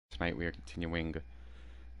tonight we are continuing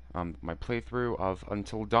my playthrough of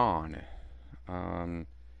Until Dawn. So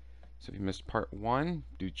if you missed part 1,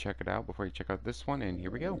 do check it out before you check out this one, and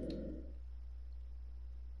here we go.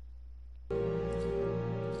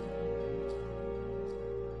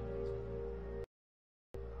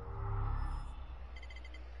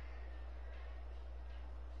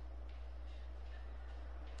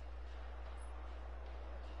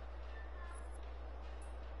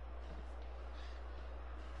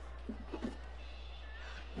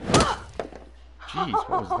 Jeez,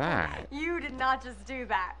 what was that? You did not just do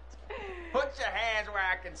that. Put your hands where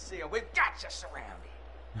I can see them. We've got you surrounded.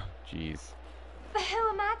 Jeez. But who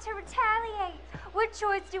am I to retaliate? What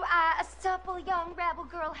choice do I, a supple young rebel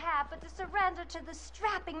girl, have but to surrender to the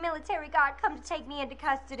strapping military guard come to take me into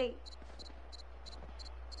custody?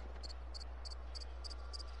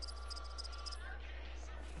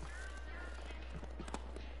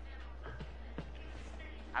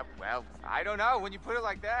 Well, I don't know when you put it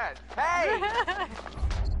like that. Hey!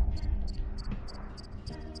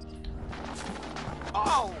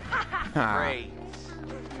 Oh! Great.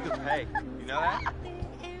 Good pay. You know that?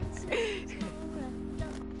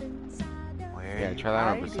 Yeah, try that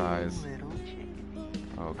on for size.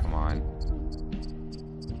 Oh, come on.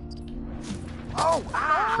 Oh!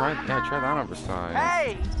 Ah! Try that on for size.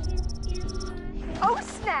 Hey! Oh,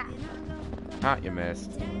 snap! Ah, you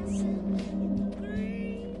missed.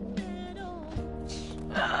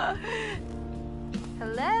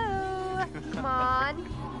 Hello? Come on.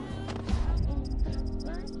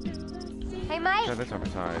 Hey, Mike. Try this on for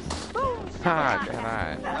size. Boom. Ha!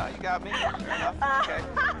 Try that. Oh, you got me. Fair enough. Okay.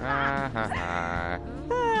 Ha ha ha.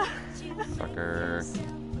 Sucker.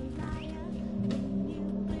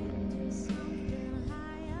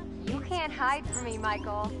 You can't hide from me,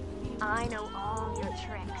 Michael. I know all your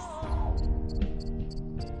tricks.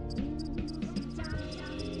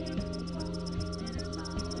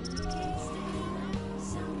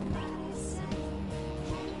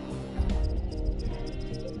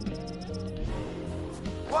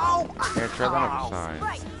 Whoa! Yeah, try that on for size.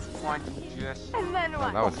 Right. One, just. And then Oh,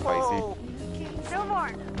 what? that was spicy. Whoa. No more.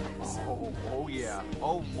 Oh yeah.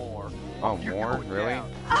 Oh, more. Oh, You're more? going Really?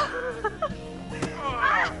 down.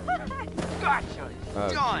 Gotcha.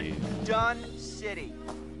 Oh, Done. jeez. Done city.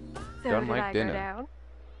 So Done did like I dinner. go down?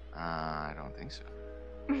 I don't think so.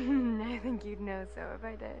 I think you'd know so if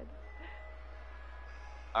I did.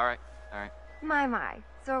 All right. All right. My.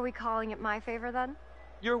 So are we calling it my favor then?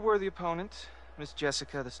 You're a worthy opponent, Miss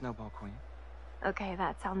Jessica, the Snowball Queen. Okay,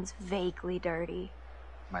 that sounds vaguely dirty.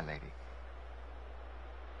 My lady.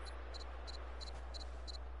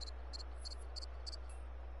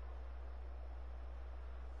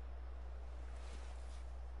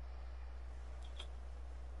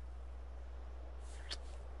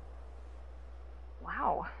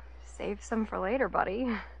 Wow. Save some for later, buddy.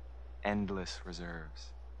 Endless reserves.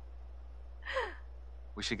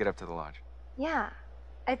 We should get up to the lodge. Yeah.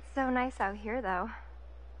 It's so nice out here, though.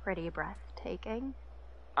 Pretty breathtaking.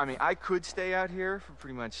 I mean, I could stay out here for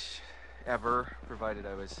pretty much ever, provided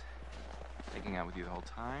I was making out with you the whole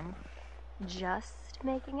time. Just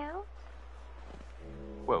making out?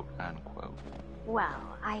 Quote, unquote.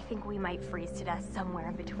 Well, I think we might freeze to death somewhere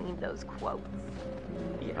in between those quotes.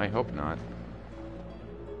 I hope not.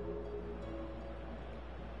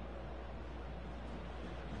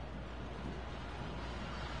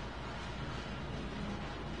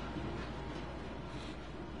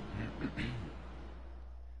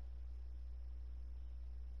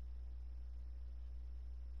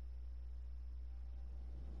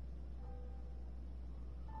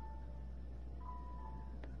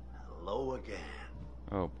 Hello again.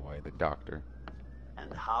 Oh boy, the doctor.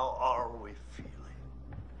 And how are we feeling?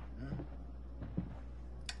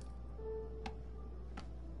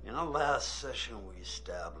 In our last session, we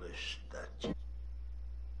established that you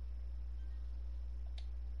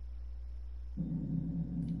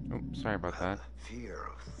Oh, sorry about have that. a fear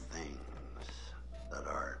of things that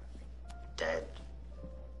are dead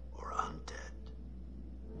or undead.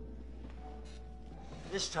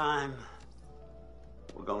 This time,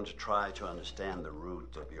 we're going to try to understand the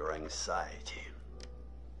root of your anxiety.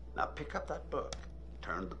 Now pick up that book,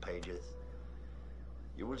 turn the pages.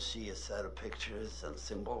 You will see a set of pictures and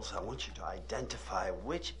symbols. I want you to identify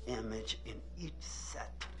which image in each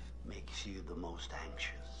set makes you the most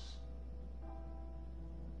anxious.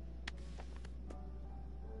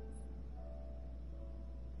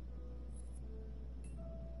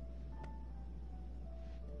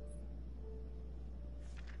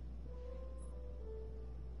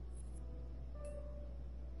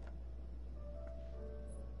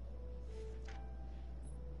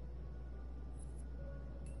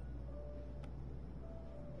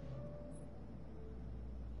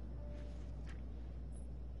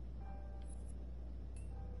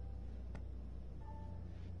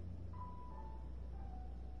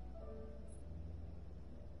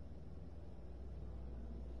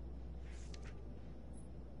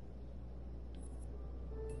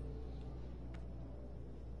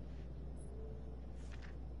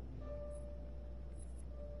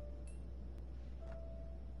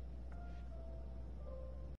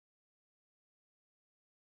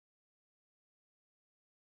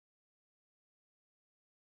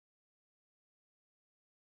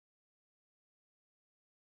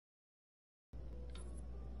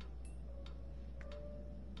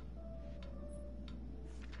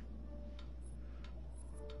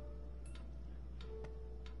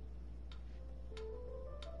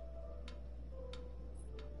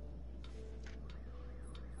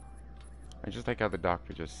 just like how the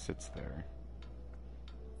doctor just sits there.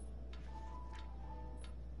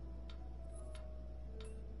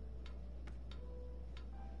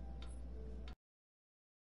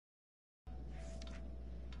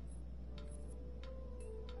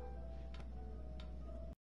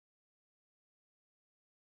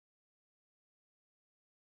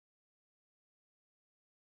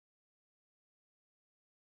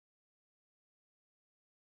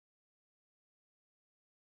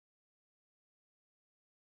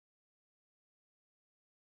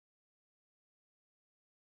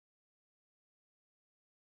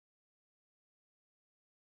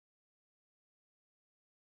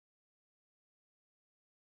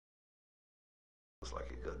 It's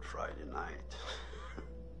like a good Friday night.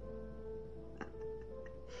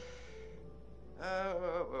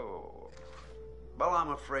 Well,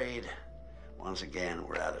 I'm afraid once again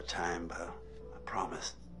we're out of time, but I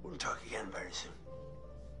promise we'll talk again very soon.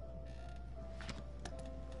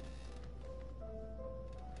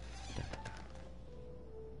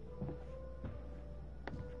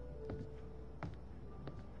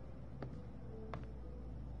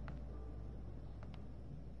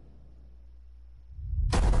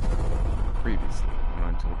 Previously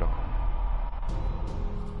on Until Dawn.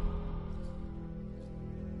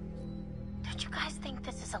 Don't you guys think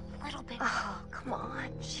this is a little bit... Oh, come on.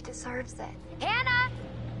 She deserves it. Hannah!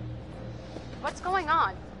 What's going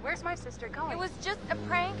on? Where's my sister going? It was just a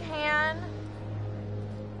prank, Han.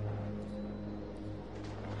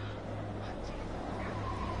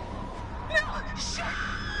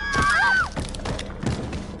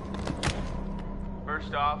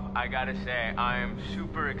 First off, I gotta say, I am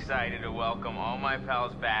super excited to welcome all my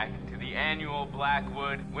pals back to the annual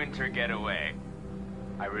Blackwood Winter Getaway.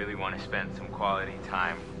 I really want to spend some quality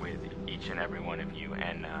time with each and every one of you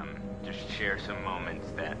and just share some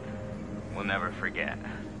moments that we'll never forget.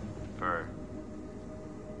 For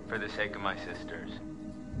the sake of my sisters.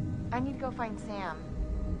 I need to go find Sam.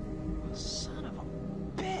 Son of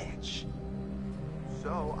a bitch.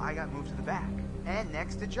 So I got moved to the back and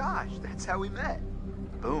next to Josh. That's how we met.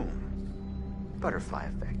 Boom. Butterfly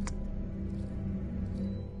effect.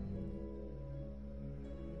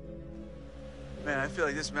 Man, I feel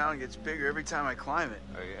like this mountain gets bigger every time I climb it.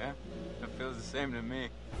 Oh yeah? It feels the same to me.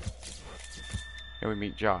 Here we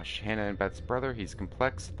meet Josh, Hannah and Beth's brother. He's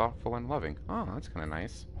complex, thoughtful, and loving. Oh, that's kind of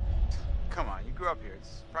nice. Come on, you grew up here. It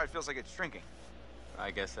probably feels like it's shrinking.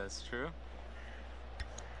 I guess that's true.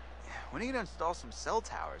 When are you gonna install some cell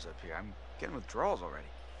towers up here? I'm getting withdrawals already.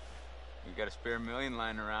 You got a spare million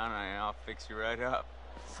lying around and I'll fix you right up.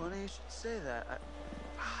 Funny you should say that.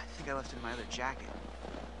 I think I left it in my other jacket.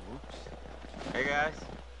 Oops. Hey guys,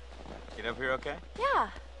 get up here okay?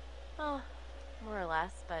 Yeah. Well, more or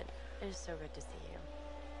less, but it is so good to see you.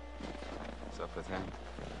 What's up with him?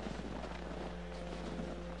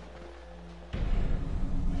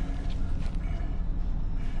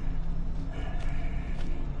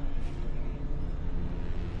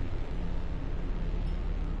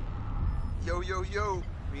 Yo, yo, yo.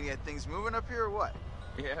 We gonna get things moving up here or what?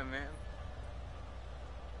 Yeah, man.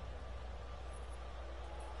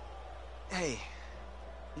 Hey,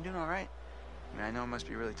 you doing all right? I mean, I know it must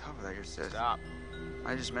be really tough without your sis. Stop.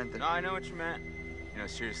 I just meant that... No, I know what you meant. You know,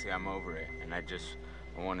 seriously, I'm over it. And I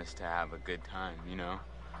want us to have a good time, you know?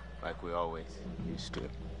 Like we always used to.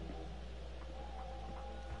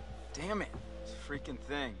 Damn it. This freaking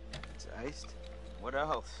thing. It's iced. What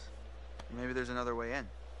else? Maybe there's another way in.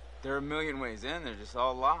 There are a million ways in. They're just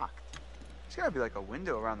all locked. There's gotta be like a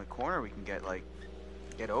window around the corner we can get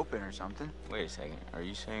open or something. Wait a second. Are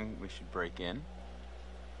you saying we should break in?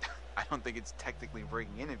 I don't think it's technically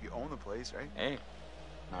breaking in if you own the place, right? Hey,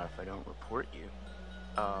 not if I don't report you.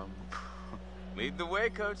 Lead the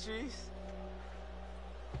way, Coachies.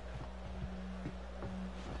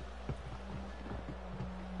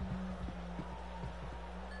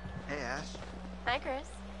 Hey, Ash. Hi, Chris.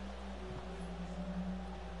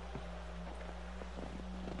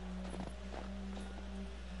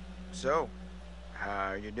 So, how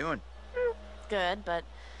are you doing? Good, but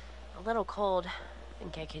a little cold. I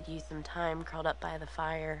think I could use some time curled up by the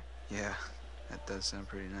fire. Yeah, that does sound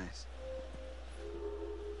pretty nice.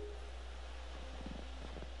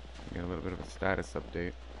 Get a little bit of a status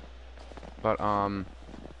update. But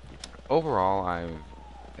overall,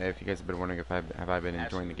 if you guys have been wondering if have I been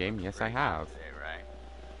enjoying the game, yes I have. Today, right?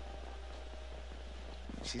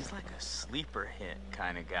 She's like a sleeper hit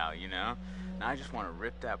kind of gal, you know? And I just want to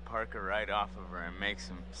rip that Parker right off of her and make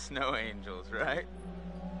some snow angels, right?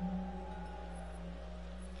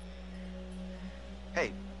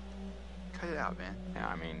 Hey, cut it out, man. Yeah,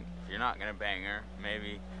 I mean, if you're not gonna bang her,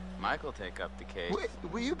 maybe Michael take up the case. Wait,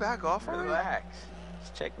 will you back off already? Relax.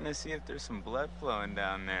 Just checking to see if there's some blood flowing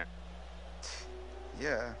down there.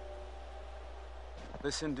 Yeah.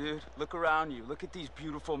 Listen, dude, look around you. Look at these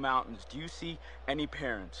beautiful mountains. Do you see any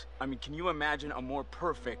parents? I mean, can you imagine a more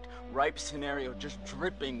perfect, ripe scenario just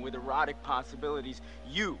dripping with erotic possibilities?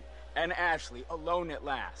 You and Ashley alone at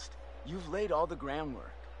last. You've laid all the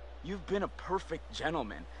groundwork. You've been a perfect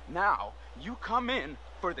gentleman. Now, you come in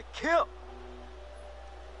for the kill.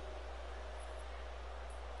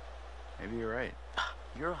 Maybe you're right.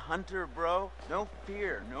 You're a hunter, bro. No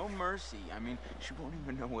fear, no mercy. I mean, she won't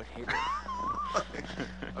even know what hit her.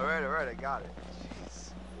 all right, I got it.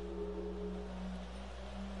 Jeez.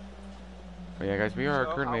 But yeah, guys, we are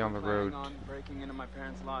So, currently how on we the planning road. on breaking into my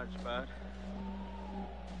parents' lodge, bud?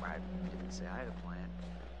 I didn't say I had a plan.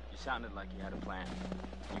 You sounded like you had a plan.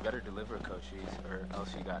 You better deliver, Cochise, or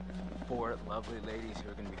else you got 4 lovely ladies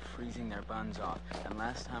who are gonna be freezing their buns off. And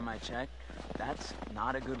last time I checked, that's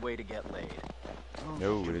not a good way to get laid.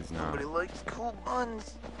 No, it is not. Nobody likes cool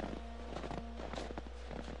buns.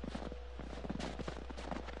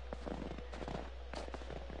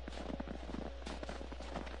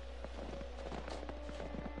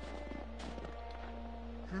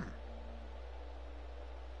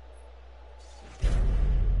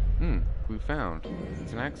 Clue found.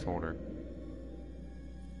 It's an axe holder.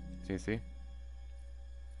 See?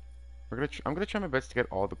 I'm gonna try my best to get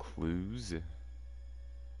all the clues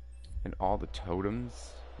and all the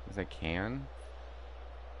totems as I can.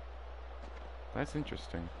 That's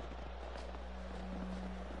interesting.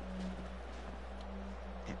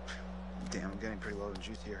 Damn, I'm getting pretty low in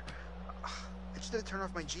juice here. I just had to turn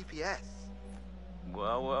off my GPS.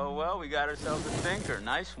 Well, we got ourselves a thinker.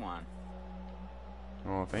 Nice one.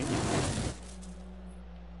 Oh, thank you.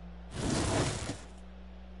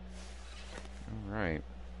 All right.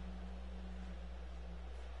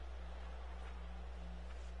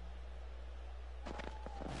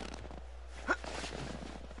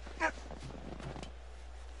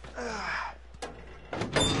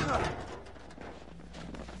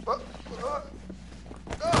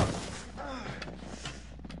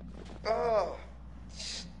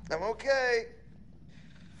 I'm okay.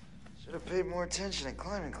 Should have paid more attention in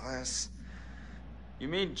climbing class. You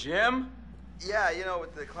mean Jim? Yeah, you know,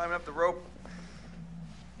 with the climbing up the rope.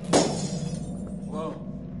 Whoa.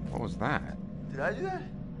 What was that? Did I do that?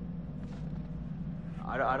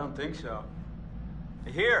 I don't think so.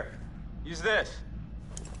 Here, use this.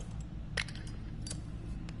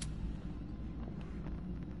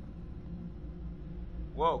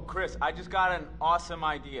 Whoa, Chris, I just got an awesome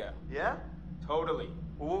idea. Yeah? Totally.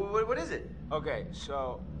 What is it? Okay,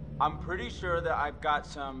 so I'm pretty sure that I've got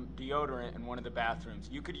some deodorant in one of the bathrooms.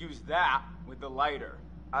 You could use that with the lighter.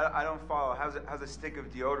 I don't follow. How's a stick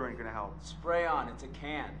of deodorant gonna help? Spray on, it's a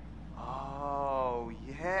can. Oh,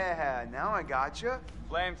 yeah. Now I gotcha.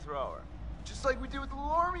 Flamethrower. Just like we did with the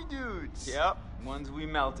little army dudes. Yep, ones we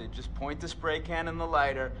melted. Just point the spray can in the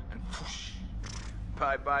lighter and whoosh.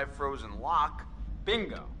 Bye-bye frozen lock.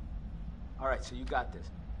 Bingo. All right, so you got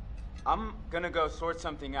this. I'm gonna go sort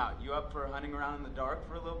something out. You up for hunting around in the dark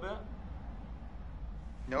for a little bit?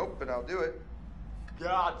 Nope, but I'll do it.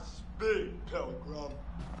 Godspeed, Pilgrim.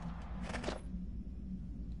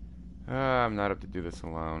 I'm not up to do this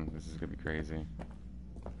alone. This is gonna be crazy.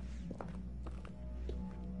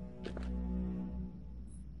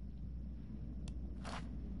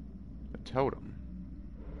 A totem.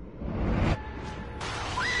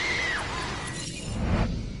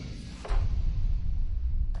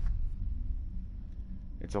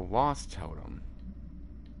 It's a lost totem.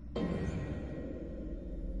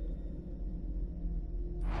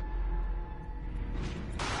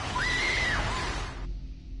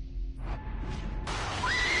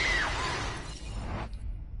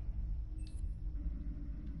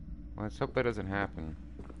 Let's hope that doesn't happen.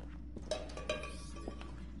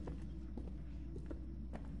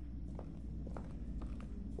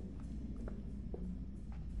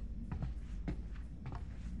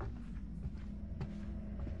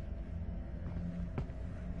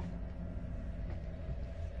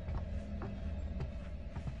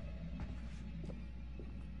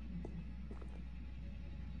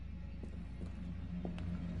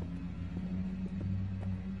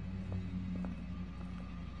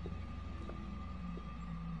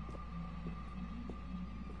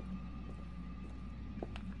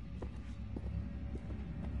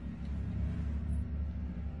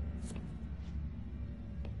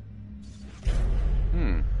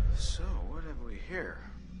 So, what have we here?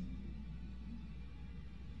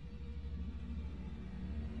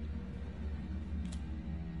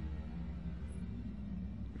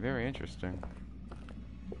 Very interesting.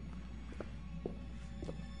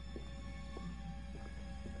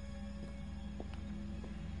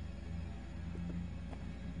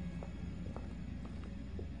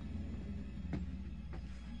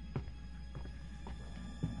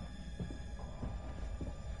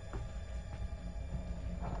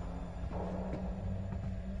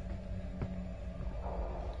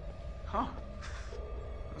 Huh.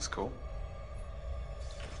 That's cool.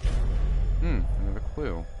 Another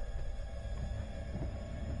clue.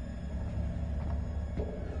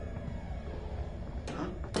 Huh?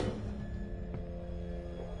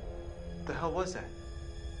 The hell was that?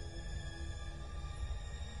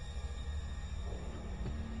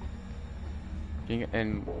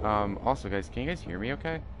 And also, guys, can you guys hear me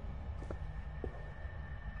okay?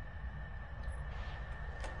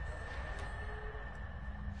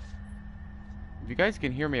 If you guys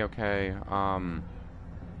can hear me okay,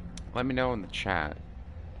 let me know in the chat.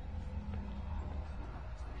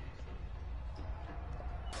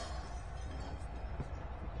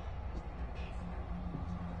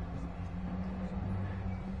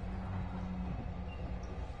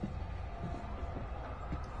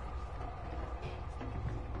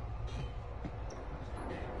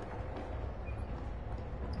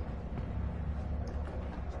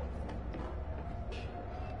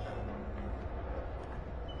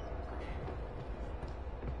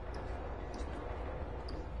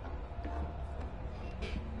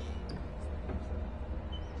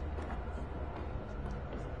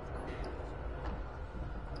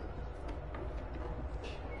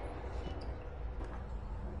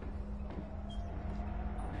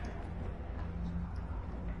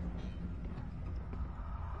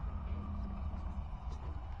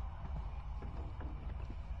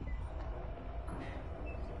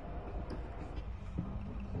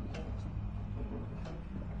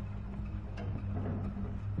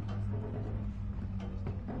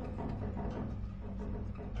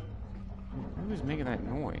 Who was making that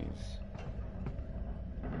noise?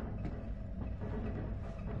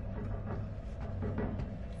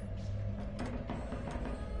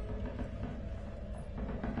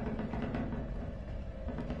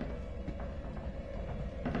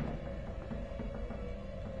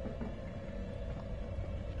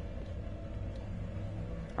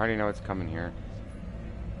 I already know it's coming here.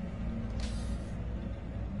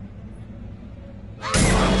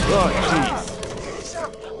 Oh, jeez.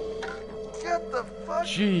 Get the fuck.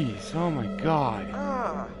 Jeez, oh my god.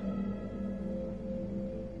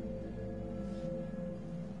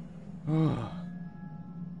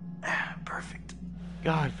 Perfect.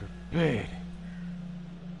 God forbid.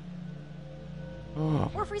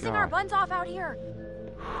 Oh, We're freezing God. our buns off out here.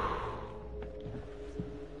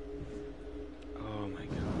 Oh my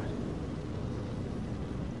god.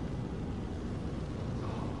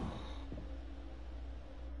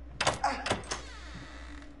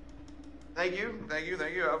 Thank you.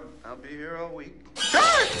 I'll be here all week.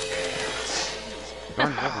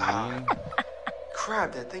 Darn Wolverine.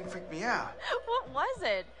 Crap, that thing freaked me out. What was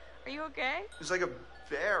it? Are you okay? It was like a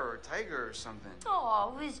bear or a tiger or something.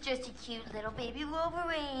 Oh, it was just a cute little baby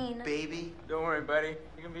Wolverine. Baby? Don't worry, buddy.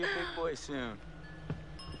 You're gonna be a big boy soon.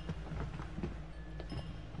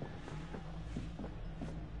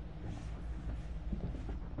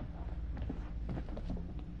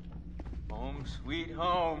 Home, sweet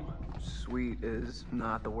home. Sweet is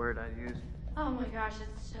not the word I'd use. Oh my gosh,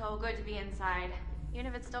 it's so good to be inside. Even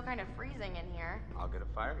if it's still kind of freezing in here. I'll get a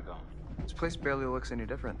fire going. This place barely looks any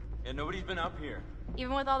different. Yeah, nobody's been up here.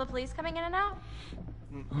 Even with all the police coming in and out?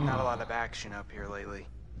 Not a lot of action up here lately.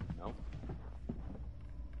 Nope.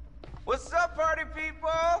 What's up, party people?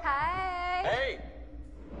 Hi. Hey!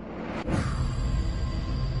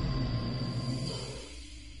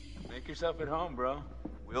 Make yourself at home, bro.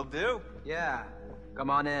 Will do. Yeah, come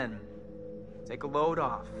on in. Take a load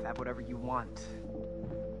off. Have whatever you want.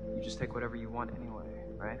 You just take whatever you want anyway,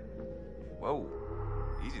 right? Whoa.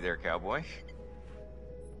 Easy there, cowboy.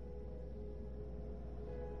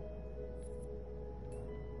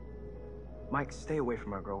 Mike, stay away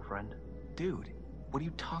from our girlfriend. Dude, what are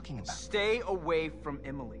you talking about? Stay away from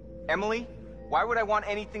Emily. Emily? Why would I want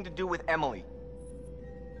anything to do with Emily?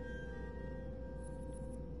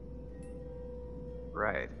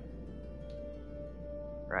 Right.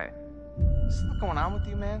 Right. Is something going on with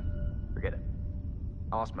you, man? Forget it.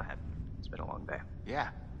 I lost my head. It's been a long day. Yeah.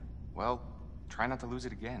 Well, try not to lose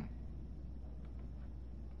it again.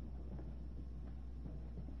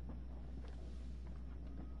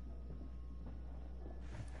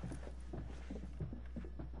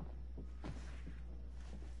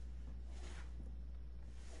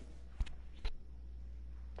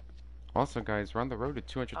 Also, guys, we're on the road to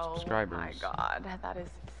 200 subscribers. Oh my god, that is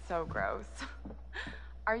so gross.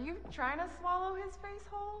 Are you trying to swallow his face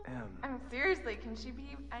whole? I mean, seriously, can she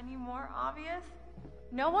be any more obvious?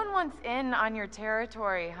 No one wants in on your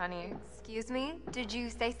territory, honey. Excuse me? Did you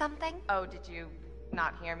say something? Oh, did you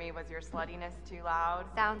not hear me? Was your sluttiness too loud?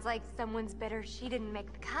 Sounds like someone's bitter she didn't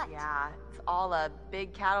make the cut. Yeah, it's all a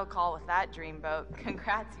big cattle call with that dreamboat.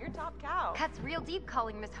 Congrats, you're top cow. Cuts real deep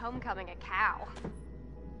calling Miss Homecoming a cow.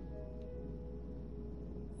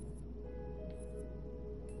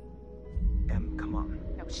 Em, come on.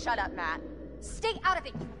 No, shut up, Matt. Stay out of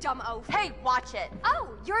it, you dumb oaf. Hey, watch it. Oh,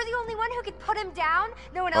 you're the only one who can put him down?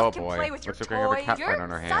 No one else can play with your Looks like we're gonna have a toys? cat fight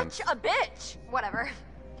on our hands. Such a bitch. Whatever.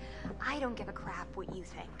 I don't give a crap what you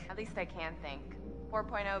think. At least I can think.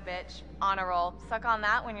 4.0 bitch, on a roll. Suck on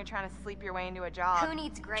that when you're trying to sleep your way into a job. Who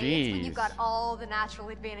needs grades when you've got all the natural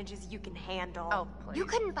advantages you can handle? Oh, please. You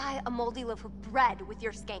couldn't buy a moldy loaf of bread with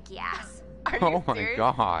your skanky ass. Are you Oh my serious?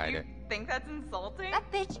 God. You think that's insulting?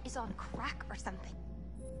 That bitch is on crack or something.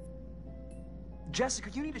 Jessica,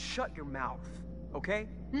 you need to shut your mouth, okay?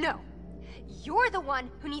 No. You're the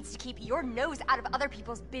one who needs to keep your nose out of other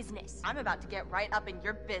people's business. I'm about to get right up in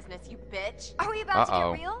your business, you bitch. Are we about to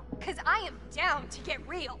get real? Because I am down to get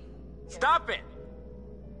real. Stop it!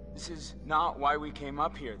 This is not why we came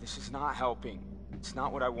up here. This is not helping. It's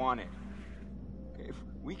not what I wanted. If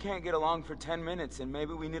we can't get along for 10 minutes, then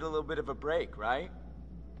maybe we need a little bit of a break, right?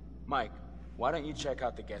 Mike, why don't you check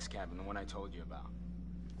out the guest cabin, the one I told you about?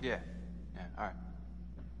 Yeah, all right.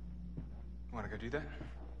 Want to go do that?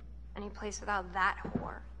 Any place without that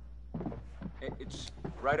whore. It's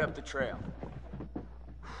right up the trail.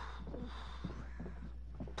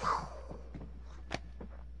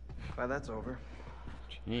 Glad that's over.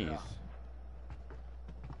 Jeez.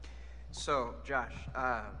 So, Josh,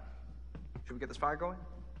 should we get this fire going?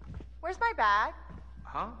 Where's my bag?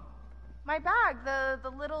 Huh? My bag, the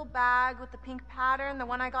little bag with the pink pattern, the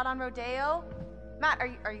one I got on Rodeo. Matt,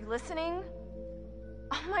 are you listening?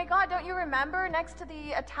 Oh my God, don't you remember next to the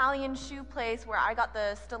Italian shoe place where I got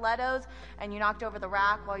the stilettos and you knocked over the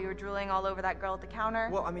rack while you were drooling all over that girl at the counter?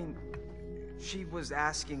 Well, I mean, she was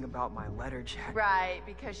asking about my letter jacket. Right,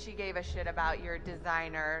 because she gave a shit about your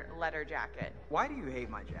designer letter jacket. Why do you hate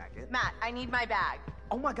my jacket? Matt, I need my bag.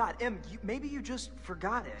 Oh my God, Em, maybe you just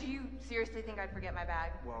forgot it. Do you seriously think I'd forget my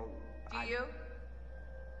bag? Well, Do you?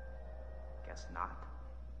 Guess not.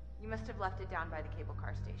 You must have left it down by the cable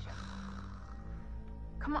car station.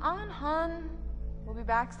 Come on, hon. We'll be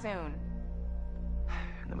back soon.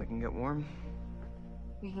 And then we can get warm?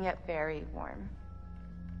 We can get very warm.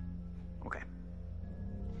 Okay.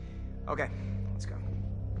 Okay, let's go.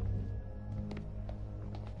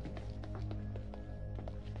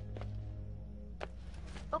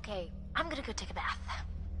 Okay, I'm gonna go take a bath.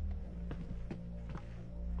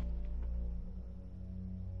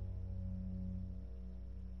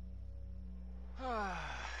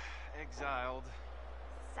 Exiled.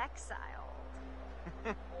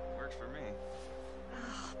 Sexiled. Works for me.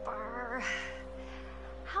 Oh, Burr.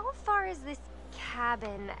 How far is this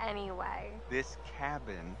cabin anyway? This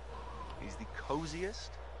cabin is the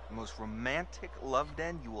coziest, most romantic love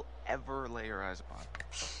den you will ever lay your eyes upon.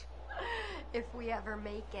 If we ever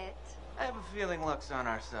make it. I have a feeling luck's on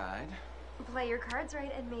our side. Play your cards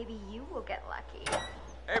right and maybe you will get lucky.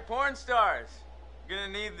 Hey, porn stars. You're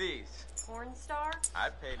gonna need these. Porn star?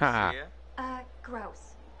 I'd pay to see you.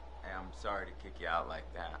 Gross. Hey, I'm sorry to kick you out like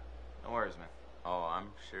that. No worries, man. Oh, I'm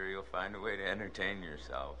sure you'll find a way to entertain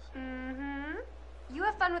yourselves. Mm-hmm. You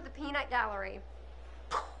have fun with the peanut gallery.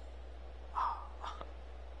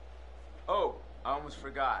 Oh, I almost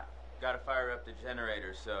forgot. Gotta fire up the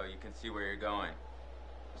generator so you can see where you're going.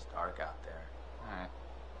 It's dark out there. Alright.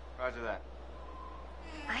 Roger that.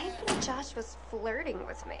 I think Josh was flirting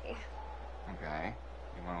with me. Okay.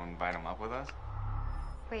 You want to invite him up with us?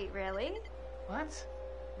 Wait, really? What?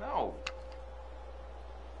 No.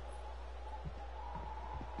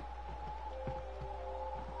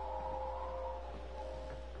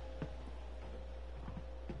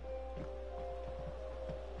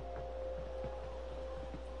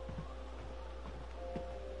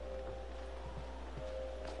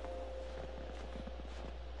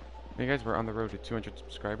 You guys were on the road to 200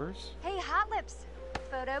 subscribers. Hey, Hot Lips.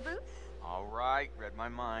 Photo booth? All right. Read my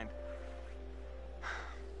mind.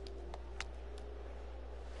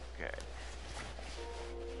 Okay.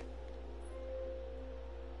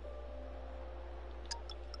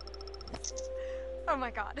 Oh my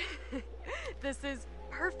God. This is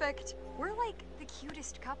perfect. We're like the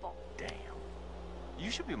cutest couple. Damn. You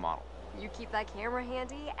should be a model. You keep that camera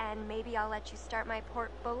handy, and maybe I'll let you start my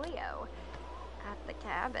portfolio at the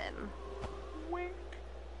cabin. Wink.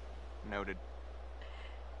 Noted.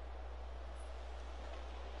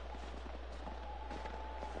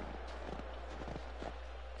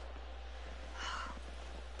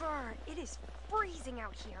 Burr, it is freezing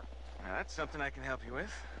out here. Now, that's something I can help you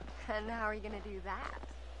with. And how are you gonna do that?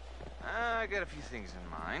 I got a few things in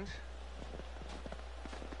mind.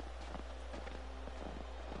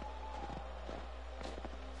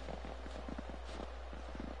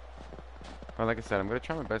 Well, like I said, I'm gonna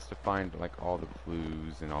try my best to find like all the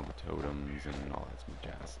clues and all the totems and all that smooth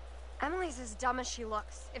jazz. Emily's as dumb as she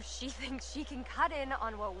looks if she thinks she can cut in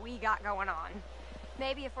on what we got going on.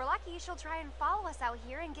 Maybe if we're lucky, she'll try and follow us out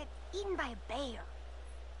here and get eaten by a bear.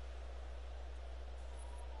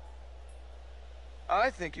 I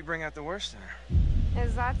think you bring out the worst in her.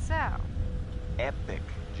 Is that so? Epic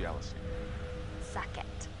jealousy. Suck it.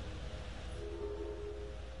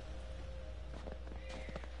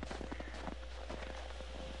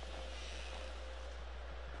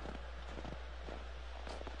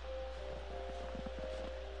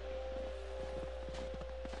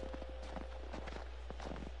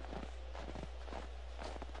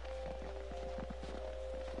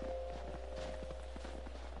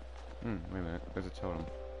 Wait a minute. There's a totem.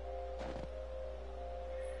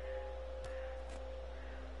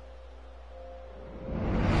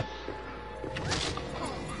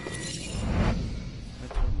 What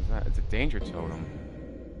totem was that? It's a danger totem.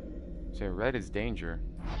 Say red is danger.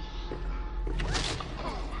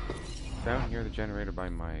 Down here, the generator by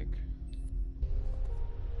Mike.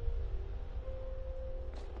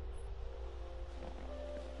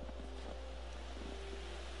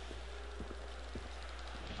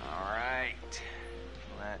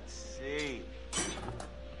 Let's see.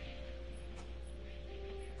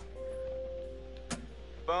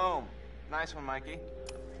 Boom. Nice one, Mikey.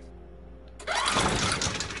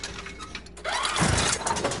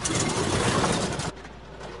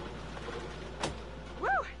 Woo!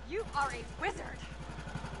 You are a wizard.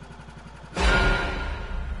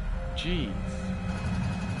 Jeez.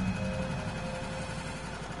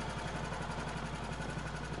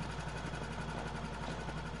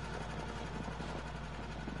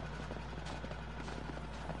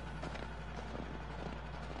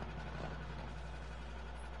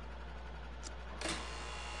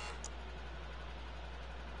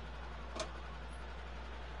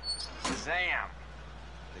 Zam!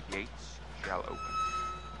 The gates shall open.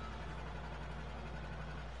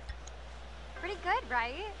 Pretty good,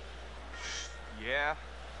 right? Yeah,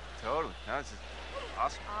 totally. No, this is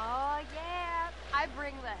awesome. Oh, yeah. I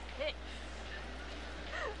bring the hits.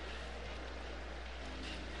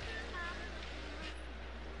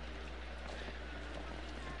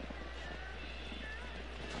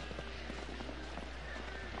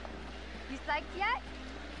 You psyched yet?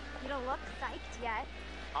 You don't look psyched yet.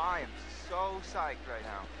 I am so psyched right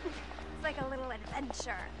now. It's like a little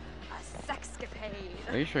adventure. A sexcapade.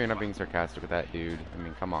 Are you sure you're not being sarcastic with that, dude? I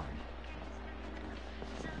mean, come on.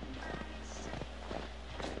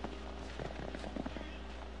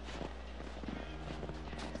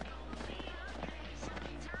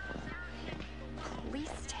 Police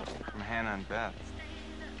tape. From Hannah and Beth.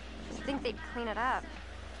 You think they'd clean it up?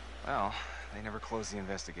 Well, they never closed the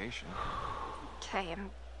investigation. Okay, I'm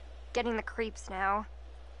getting the creeps now.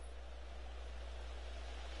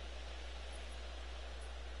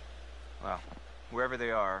 Well, wherever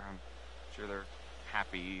they are, I'm sure they're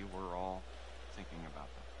happy we're all thinking about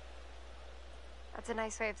them. That's a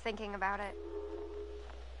nice way of thinking about it.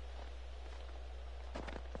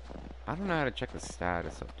 I don't know how to check the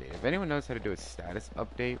status update. If anyone knows how to do a status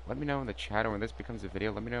update, let me know in the chat, or when this becomes a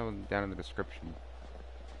video, let me know down in the description.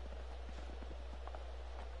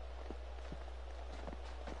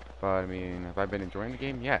 But, I mean, have I been enjoying the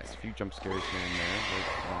game? Yes. A few jump scares here and there.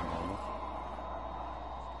 Like, normal.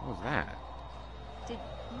 What was that? Did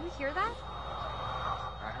you hear that?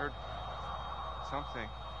 I heard something.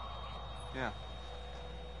 Yeah.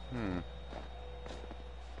 Dang.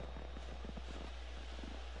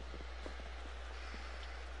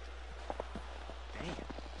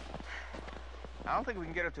 I don't think we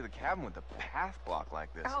can get up to the cabin with the path blocked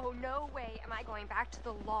like this. Oh, no way am I going back to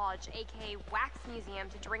the lodge, aka Wax Museum,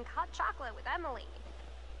 to drink hot chocolate with Emily.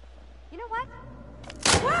 You know what?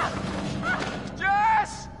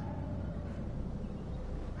 Jess!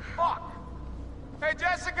 Fuck! Hey,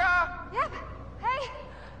 Jessica! Yep. Hey,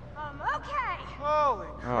 I'm okay. Holy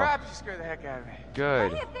crap, you scared the heck out of me. Good. How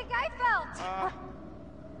do you think I felt?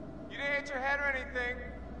 You didn't hit your head or anything.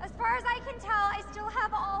 As far as I can tell, I still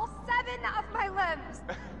have all 7 of my limbs.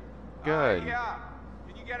 Good. Yeah.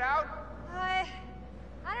 Can you get out? I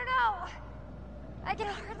don't know. I can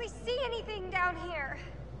hardly see anything down here.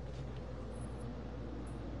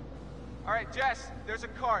 All right, Jess, there's a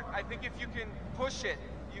cart. I think if you can push it,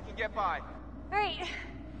 you can get by. All right.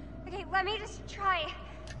 Okay, let me just try.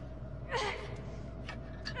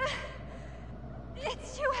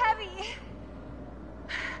 It's too heavy.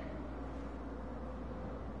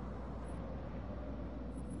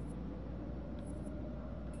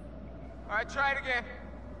 Alright, try it again.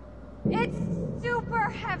 It's super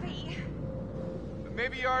heavy.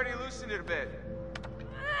 Maybe you already loosened it a bit.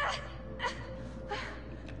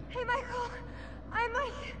 Hey, Michael. I'm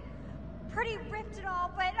like pretty ripped and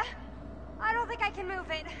all, but I don't think I can move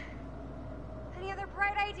it. Any other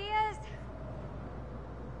bright ideas?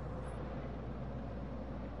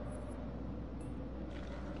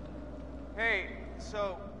 Hey,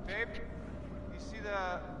 so, babe, you see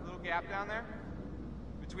the little gap down there?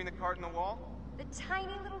 Between the cart and the wall? The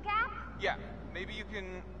tiny little gap? Yeah, maybe you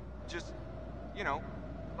can just, you know,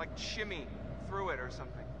 like shimmy through it or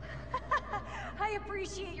something. I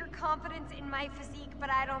appreciate your confidence in my physique, but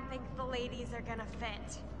I don't think the ladies are gonna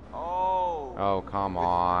fit. Oh. Oh, come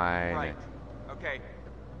on. Right. Okay.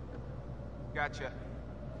 Gotcha.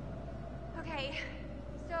 Okay,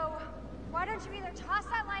 so why don't you either toss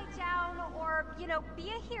that light down or, you know,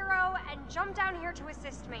 be a hero and jump down here to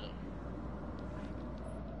assist me?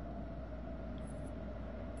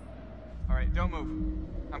 All right, don't move.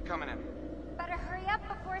 I'm coming in. Better hurry up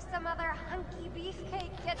before some other hunky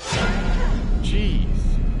beefcake gets... Jeez.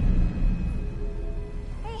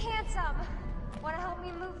 Hey, handsome. Want to help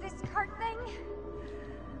me move this cart thing?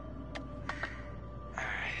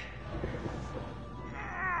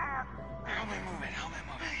 Help me move it, help me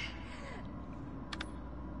move it.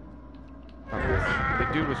 Okay,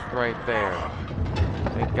 the dude was right there.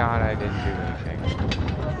 Thank God I didn't do anything.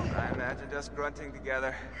 I imagined us grunting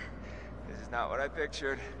together. This is not what I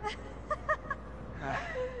pictured.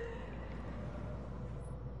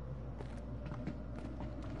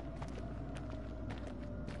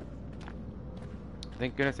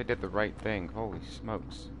 Thank goodness I did the right thing. Holy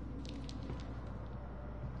smokes.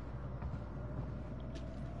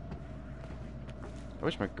 I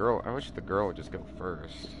wish the girl would just go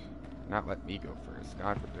first. Not let me go first.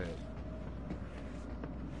 God forbid.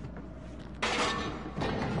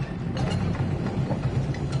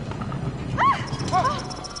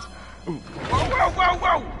 Ooh.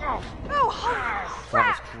 Whoa! Oh, That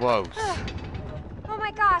crap! was close. Oh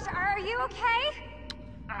my gosh, are you okay?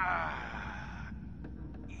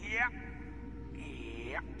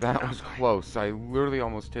 That was close. I literally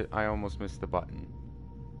almost missed the button.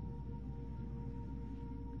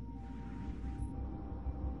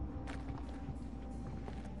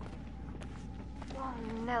 Oh,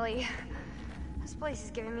 Nelly. This place is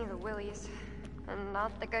giving me the willies. And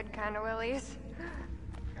not the good kind of willies.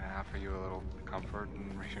 Can I offer you a little comfort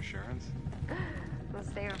and reassurance? We'll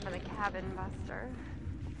save it for the cabin buster.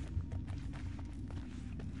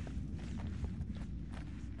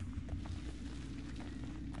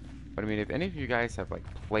 But I mean, if any of you guys have like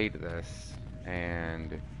played this,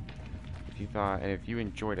 and if you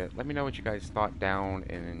enjoyed it, let me know what you guys thought down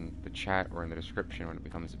in the chat or in the description when it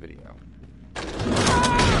becomes a video.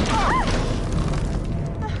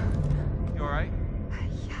 You alright?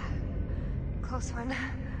 Yeah. Close one.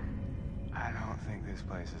 I don't think this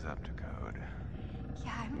place is up to code.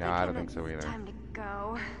 Yeah, I'm No, I don't think so either. Time to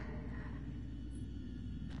go.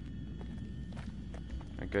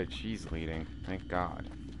 Good, she's leading. Thank God.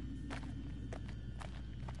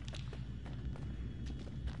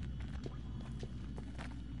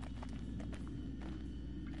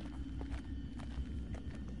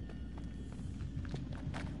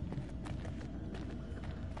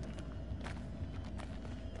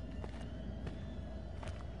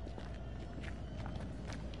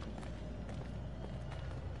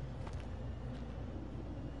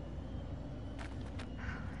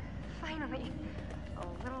 Finally,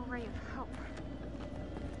 a little ray of hope.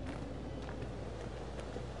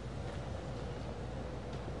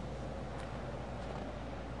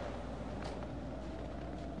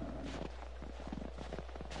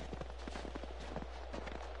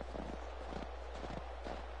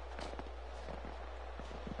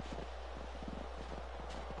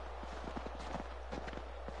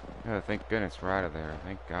 Oh, thank goodness we're out of there.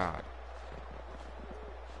 Thank God.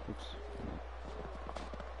 Oops.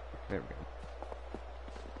 There we go.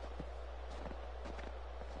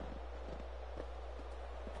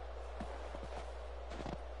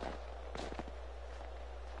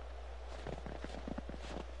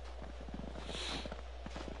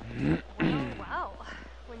 Well,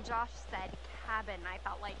 when Josh said cabin, I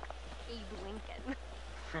felt like Abe Lincoln.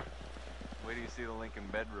 Wait till you see the Lincoln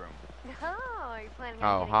bedroom. Oh, are you planning Oh,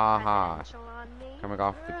 on getting ha. presidential on me? Coming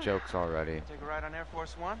off the jokes already. Take a ride on Air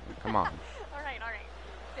Force One? Come on. all right.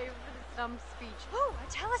 Save for the dumb speech. Ooh,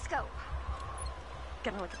 a telescope.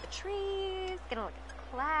 Gonna look at the trees, gonna look at the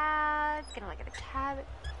clouds, gonna look at the cabin.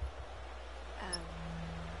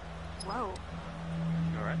 Whoa.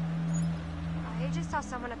 You alright? I just saw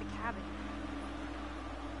someone at the cabin.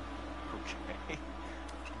 Okay. Let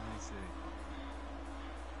me see.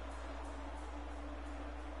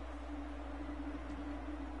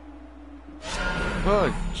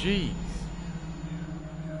 Oh, jeez.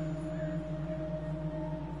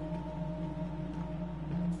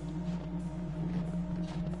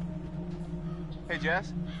 Hey,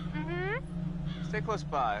 Jess. Mm-hmm. Stay close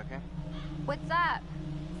by, okay? What's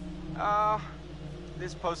up?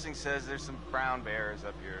 This posting says there's some brown bears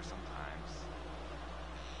up here sometimes.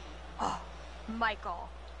 Oh, Michael,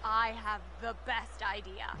 I have the best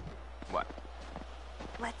idea. What?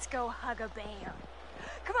 Let's go hug a bear.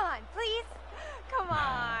 Come on, please. Come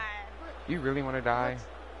on. You really want to die?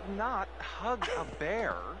 Let's not hug a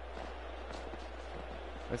bear.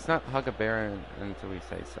 Let's not hug a bear until we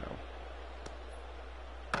say so.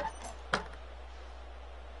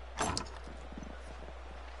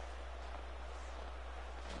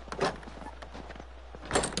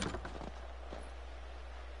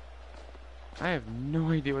 I have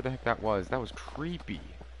no idea what the heck that was. That was creepy.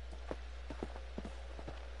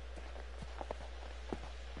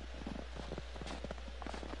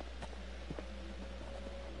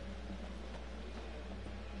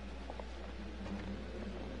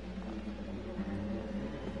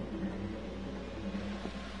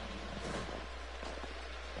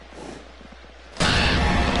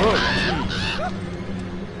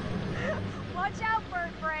 Watch out,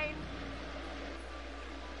 bird brain.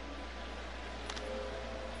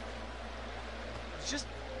 Just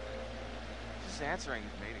answering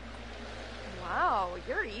his meeting. Wow,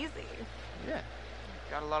 you're easy. Yeah.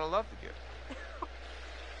 Got a lot of love to give. I'm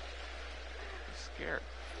scared.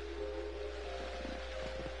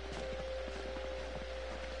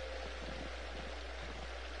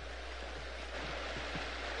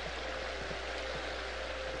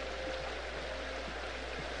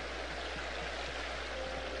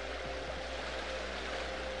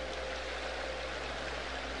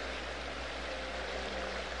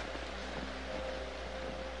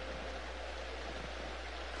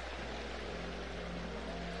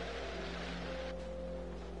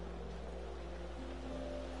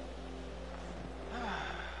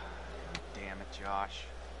 Josh,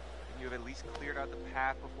 could you have at least cleared out the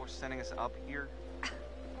path before sending us up here?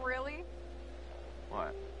 Really?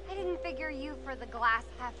 What? I didn't figure you for the glass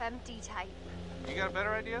half-empty type. You got a better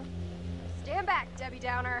idea? Stand back, Debbie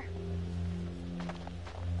Downer.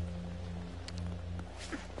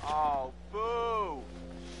 Oh, boo!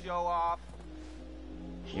 Show off.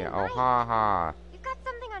 Yeah, oh ha ha. You've got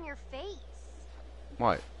something on your face.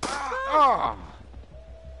 What? Ah!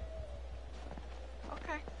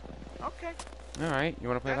 Okay. Okay. Alright, you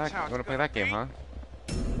wanna play That's that? how You wanna it's play gonna that game, be. huh?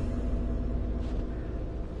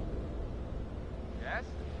 Jess?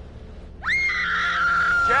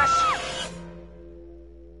 Jess!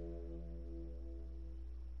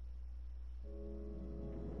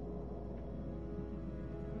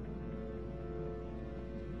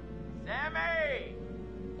 Sammy!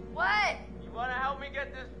 What? You wanna help me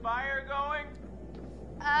get this fire going?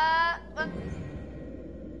 Let's...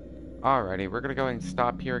 Alrighty, we're gonna go ahead and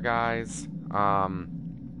stop here, guys.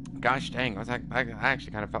 Gosh dang, I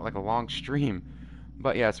actually kind of felt like a long stream.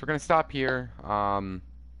 But yes, we're gonna stop here.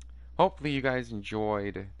 Hopefully you guys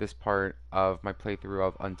enjoyed this part of my playthrough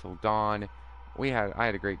of Until Dawn. I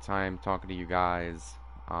had a great time talking to you guys,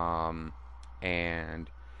 and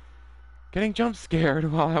getting jump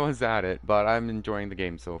scared while I was at it, but I'm enjoying the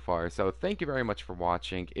game so far. So thank you very much for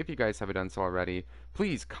watching. If you guys haven't done so already,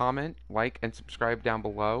 please comment, like, and subscribe down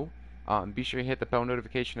below. Be sure you hit the bell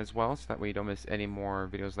notification as well, so that way you don't miss any more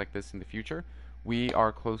videos like this in the future. We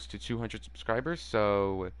are close to 200 subscribers,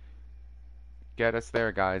 so get us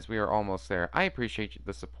there, guys. We are almost there. I appreciate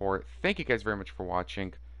the support. Thank you guys very much for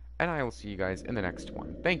watching, and I will see you guys in the next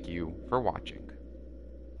one. Thank you for watching.